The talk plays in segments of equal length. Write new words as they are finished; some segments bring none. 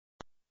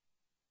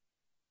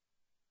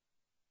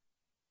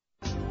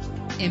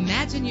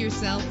Imagine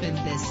yourself in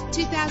this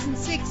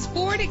 2006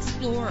 Ford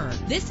Explorer.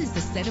 This is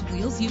the set of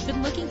wheels you've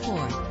been looking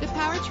for. The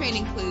powertrain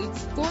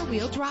includes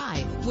four-wheel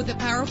drive with a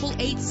powerful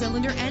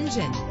 8-cylinder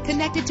engine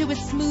connected to a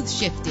smooth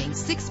shifting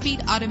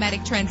 6-speed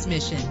automatic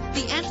transmission.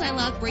 The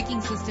anti-lock braking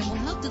system will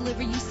help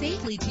deliver you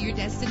safely to your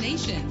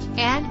destination.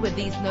 And with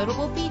these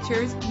notable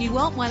features, you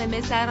won't want to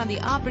miss out on the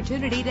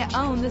opportunity to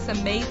own this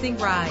amazing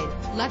ride.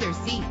 Leather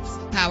seats,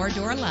 power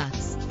door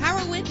locks,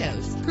 power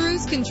windows,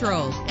 cruise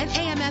control, an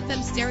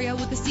AM/FM stereo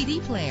with a CD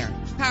player,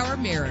 power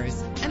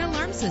mirrors, an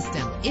alarm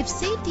system. If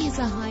safety is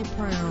a high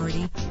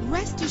priority,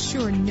 rest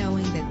assured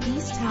knowing that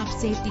these top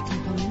safety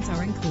components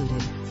are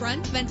included: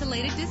 front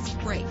ventilated disc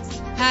brakes,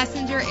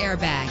 passenger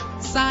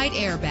airbag, side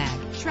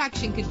airbag,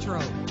 traction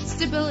control,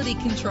 stability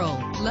control,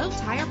 low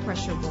tire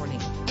pressure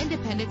warning,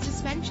 independent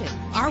suspension.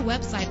 Our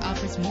website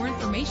offers more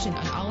information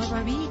on all of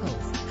our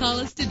vehicles. Call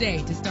us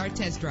today to start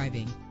test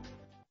driving.